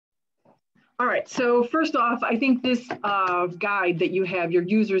All right, so first off, I think this guide that you have, your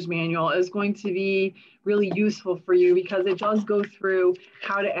user's manual, is going to be really useful for you because it does go through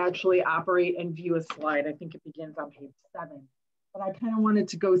how to actually operate and view a slide. I think it begins on page 7. But I kind of wanted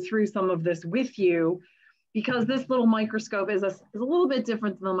to go through some of this with you because this little microscope is a little bit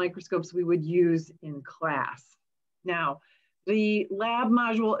different than the microscopes we would use in class. Now, the lab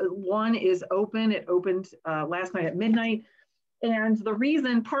module 1 is open. It opened last night at midnight. And the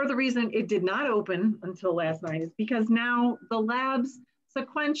reason, part of the reason it did not open until last night is because now the labs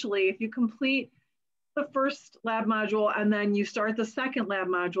sequentially, if you complete the first lab module and then you start the second lab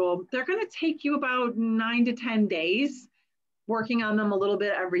module, they're going to take you about 9 to 10 days working on them a little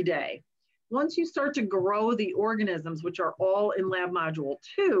bit every day. Once you start to grow the organisms, which are all in lab module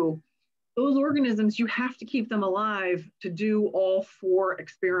 2, those organisms, you have to keep them alive to do all 4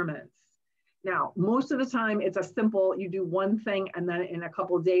 experiments. Now, most of the time it's a simple, you do one thing and then in a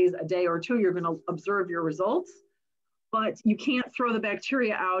couple of days, a day or 2, you're going to observe your results, but you can't throw the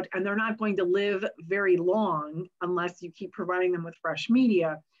bacteria out and they're not going to live very long unless you keep providing them with fresh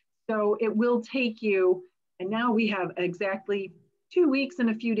media. So it will take you, and now we have exactly 2 weeks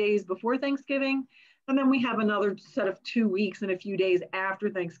and a few days before Thanksgiving, and then we have another set of 2 weeks and a few days after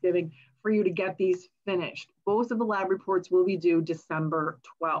Thanksgiving for you to get these finished. Both of the lab reports will be due December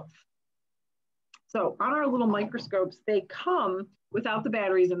 12th. So on our little microscopes, they come without the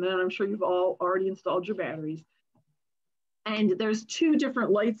batteries, and then I'm sure you've all already installed your batteries. And there's 2 different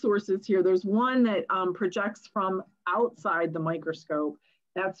light sources here. There's one that projects from outside the microscope.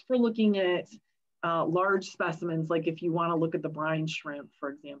 That's for looking at large specimens, like if you want to look at the brine shrimp,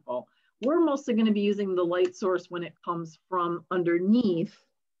 for example. We're mostly going to be using the light source when it comes from underneath.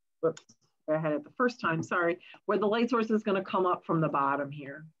 Whoops, I had it the first time, sorry, where the light source is going to come up from the bottom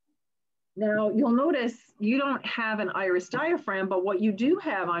here. Now, you'll notice you don't have an iris diaphragm, but what you do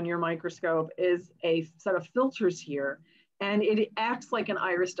have on your microscope is a set of filters here. And it acts like an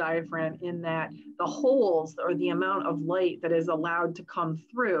iris diaphragm in that the holes or the amount of light that is allowed to come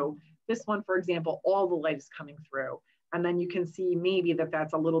through. This one, for example, all the light is coming through. And then you can see maybe that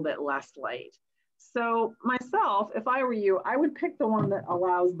that's a little bit less light. So myself, if I were you, I would pick the one that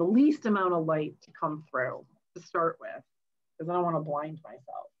allows the least amount of light to come through to start with, because I don't want to blind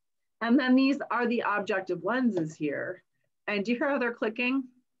myself. And then these are the objective lenses here. And do you hear how they're clicking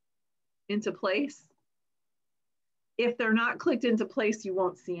into place? If they're not clicked into place, you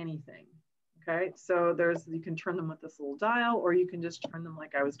won't see anything. Okay, so you can turn them with this little dial, or you can just turn them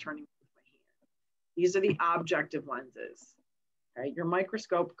like I was turning with my hand. These are the objective lenses. Okay, your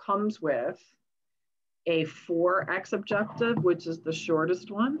microscope comes with a 4x objective, which is the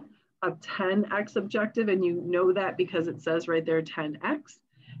shortest one, a 10x objective, and you know that because it says right there 10x,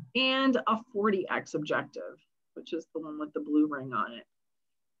 and a 40x objective, which is the one with the blue ring on it.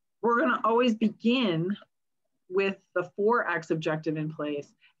 We're going to always begin with the 4x objective in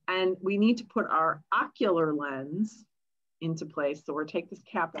place, and we need to put our ocular lens into place. So we'll take this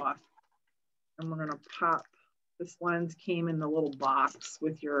cap off, and we're going to pop. This lens came in the little box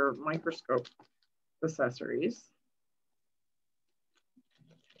with your microscope accessories.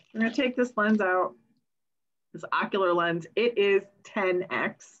 We're going to take this lens out, this ocular lens. It is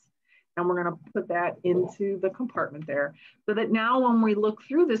 10x. And we're going to put that into the compartment there so that now when we look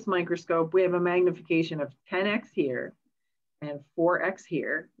through this microscope, we have a magnification of 10x here and 4x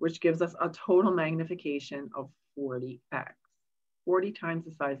here, which gives us a total magnification of 40x, 40 times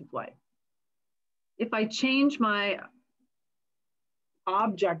the size of light. If I change my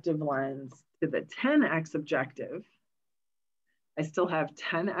objective lens to the 10x objective, I still have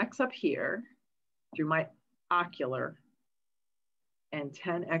 10x up here through my ocular and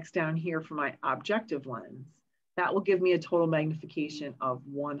 10x down here for my objective lens. That will give me a total magnification of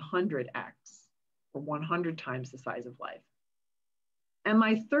 100x, or 100 times the size of light. And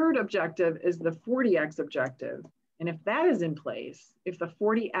my third objective is the 40x objective. And if that is in place, if the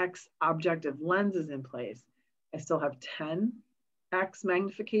 40x objective lens is in place, I still have 10x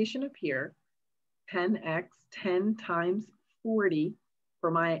magnification up here, 10x, 10 times 40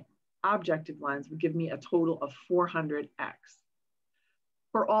 for my objective lens would give me a total of 400x.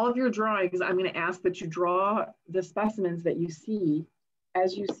 For all of your drawings, I'm going to ask that you draw the specimens that you see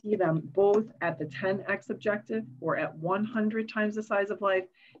as you see them, both at the 10x objective or at 100 times the size of light,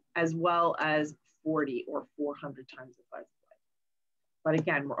 as well as 40 or 400 times the size of light. But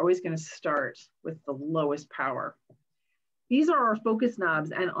again, we're always going to start with the lowest power. These are our focus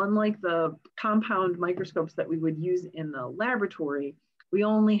knobs, and unlike the compound microscopes that we would use in the laboratory, we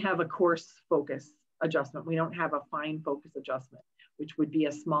only have a coarse focus adjustment. We don't have a fine focus adjustment. which would be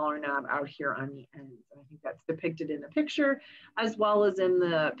a smaller knob out here on the ends. I think that's depicted in the picture, as well as in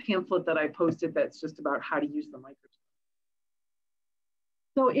the pamphlet that I posted that's just about how to use the microscope.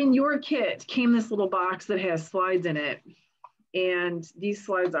 So in your kit came this little box that has slides in it, and these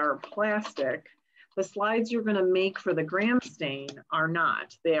slides are plastic. The slides you're gonna make for the gram stain are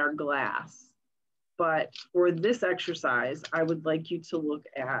not, they are glass. But for this exercise, I would like you to look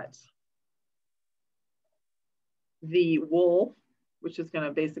at the wool, which is going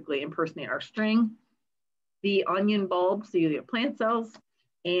to basically impersonate our string, the onion bulb, so you get plant cells,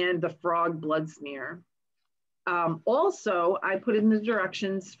 and the frog blood smear. Also, I put in the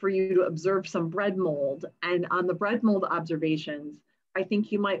directions for you to observe some bread mold. And on the bread mold observations, I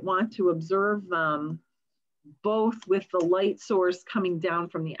think you might want to observe them both with the light source coming down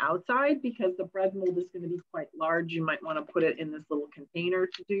from the outside, because the bread mold is going to be quite large. You might want to put it in this little container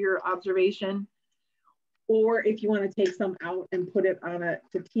to do your observation. Or if you want to take some out and put it on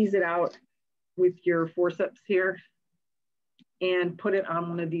to tease it out with your forceps here and put it on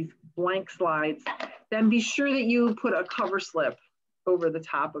one of these blank slides, then be sure that you put a cover slip over the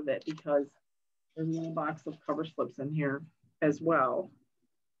top of it, because there's a little box of cover slips in here as well.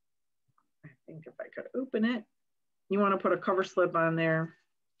 I think if I could open it, you want to put a cover slip on there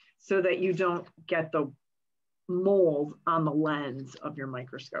so that you don't get the mold on the lens of your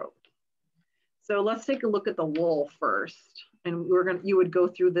microscope. So let's take a look at the wool first. And you would go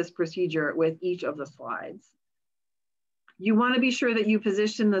through this procedure with each of the slides. You want to be sure that you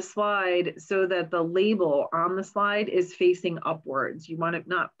position the slide so that the label on the slide is facing upwards. You want to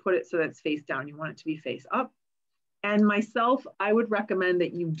not put it so that it's face down. You want it to be face up. And myself, I would recommend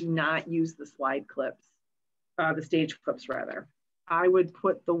that you do not use the slide clips, the stage clips rather. I would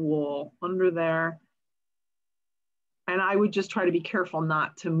put the wool under there, and I would just try to be careful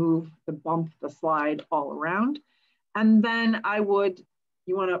not to bump the slide all around. And then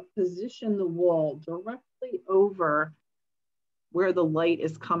you want to position the wool directly over where the light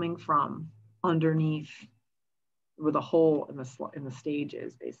is coming from underneath where the hole in the stage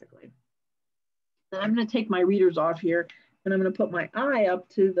is, basically. Then I'm going to take my readers off here, and I'm going to put my eye up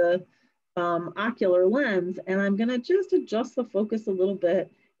to the ocular lens, and I'm going to just adjust the focus a little bit.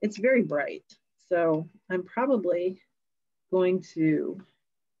 It's very bright, so I'm probably going to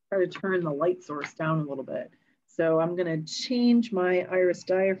try to turn the light source down a little bit. So I'm going to change my iris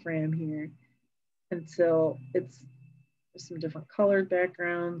diaphragm here until it's some different colored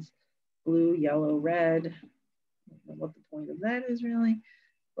backgrounds, blue, yellow, red. I don't know what the point of that is really,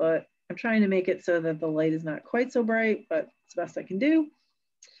 but I'm trying to make it so that the light is not quite so bright, but it's the best I can do.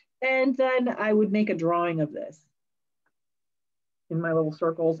 And then I would make a drawing of this in my little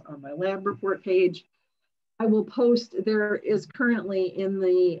circles on my lab report page. I will post, there is currently in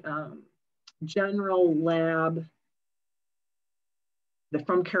the general lab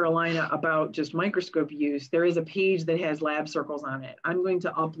from Carolina about just microscope use, there is a page that has lab circles on it. I'm going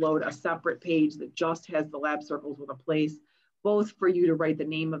to upload a separate page that just has the lab circles with a place, both for you to write the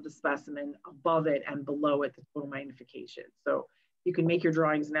name of the specimen above it and below it, the total magnification. So you can make your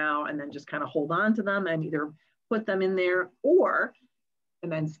drawings now and then just kind of hold on to them and either put them in there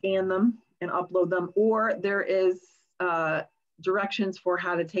and then scan them and upload them, or there is directions for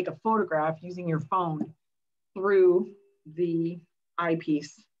how to take a photograph using your phone through the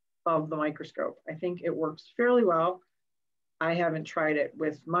eyepiece of the microscope. I think it works fairly well. I haven't tried it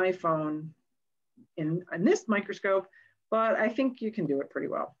with my phone in this microscope, but I think you can do it pretty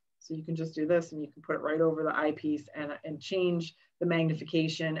well. So you can just do this and you can put it right over the eyepiece and change the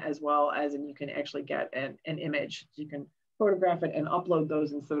magnification as well as, and you can actually get an image. You can photograph it and upload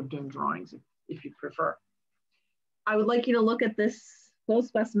those instead of doing drawings if you prefer. I would like you to look at those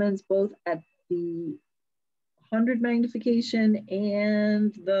specimens both at the 100 magnification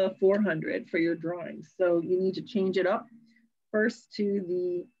and the 400 for your drawings. So you need to change it up first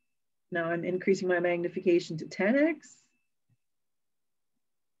to now I'm increasing my magnification to 10x.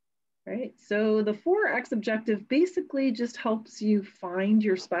 Right, so the 4x objective basically just helps you find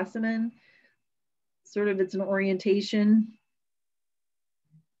your specimen. Sort of, it's an orientation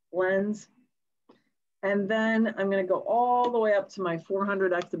lens. And then I'm going to go all the way up to my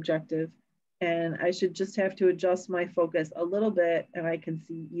 400x objective, and I should just have to adjust my focus a little bit and I can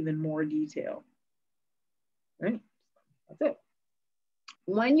see even more detail. Right, that's it.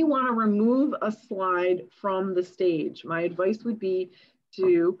 When you want to remove a slide from the stage, my advice would be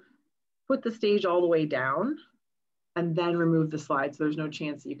to put the stage all the way down and then remove the slide so there's no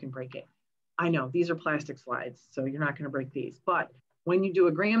chance that you can break it. I know these are plastic slides, so you're not going to break these, but when you do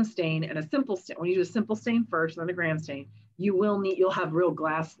a gram stain and a simple stain, when you do a simple stain first and then a gram stain, you'll have real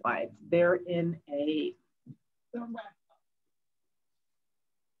glass slides. They're in a,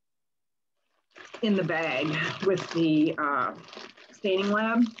 in the bag with the staining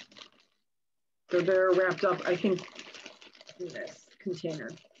lab. So they're wrapped up, I think, in this container.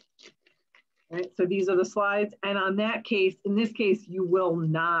 Right, so these are the slides. And on that case, in this case, you will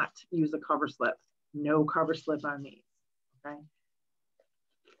not use a cover slip. No cover slip on these, okay?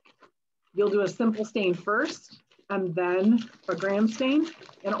 You'll do a simple stain first and then a gram stain,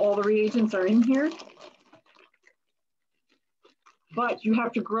 and all the reagents are in here. But you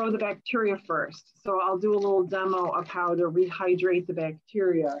have to grow the bacteria first. So I'll do a little demo of how to rehydrate the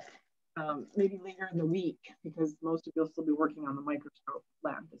bacteria maybe later in the week, because most of you will still be working on the microscope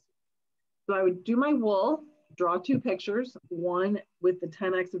lab this week. So I would do my wool, draw 2 pictures, one with the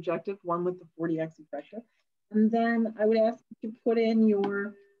 10x objective, one with the 40x objective. And then I would ask you to put in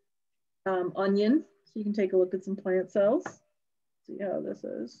your onion, so you can take a look at some plant cells. See how this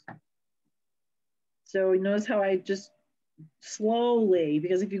is. So notice how I just slowly,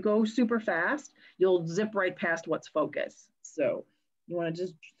 because if you go super fast, you'll zip right past what's focused. So you want to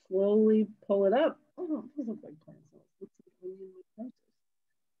just slowly pull it up. Oh, those look like plant cells. Looks like onion with.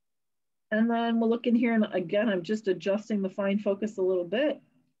 And then we'll look in here, and again, I'm just adjusting the fine focus a little bit.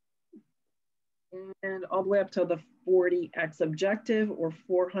 And all the way up to the 40x objective, or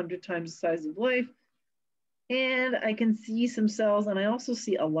 400 times the size of life. And I can see some cells, and I also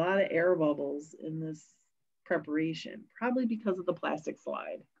see a lot of air bubbles in this preparation, probably because of the plastic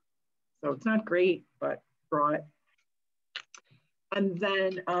slide. So it's not great, but draw it. And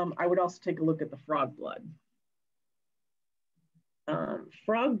then I would also take a look at the frog blood.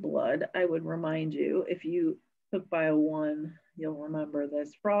 Frog blood, I would remind you, if you took Bio 1, you'll remember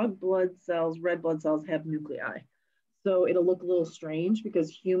this. Frog blood cells, red blood cells have nuclei. So it'll look a little strange because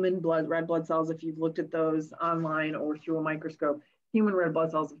human blood, red blood cells, if you've looked at those online or through a microscope, human red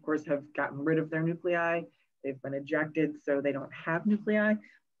blood cells, of course, have gotten rid of their nuclei. They've been ejected, so they don't have nuclei.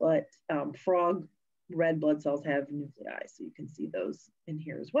 But frog red blood cells have nuclei. So you can see those in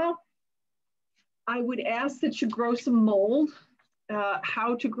here as well. I would ask that you grow some mold.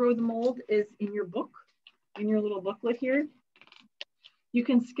 How to grow the mold is in your book, in your little booklet here. You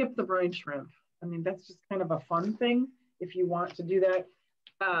can skip the brine shrimp. I mean, that's just kind of a fun thing if you want to do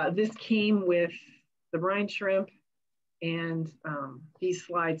that. This came with the brine shrimp, and these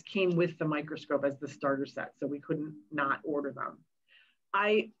slides came with the microscope as the starter set, so we couldn't not order them.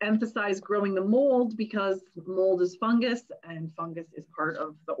 I emphasize growing the mold because mold is fungus, and fungus is part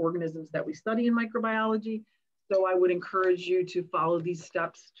of the organisms that we study in microbiology. So I would encourage you to follow these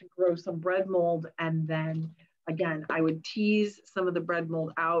steps to grow some bread mold. And then again, I would tease some of the bread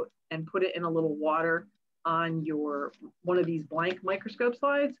mold out and put it in a little water on one of these blank microscope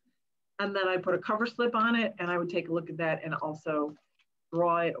slides. And then I put a cover slip on it, and I would take a look at that and also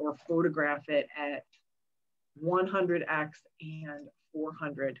draw it or photograph it at 100x and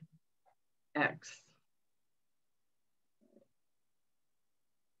 400x.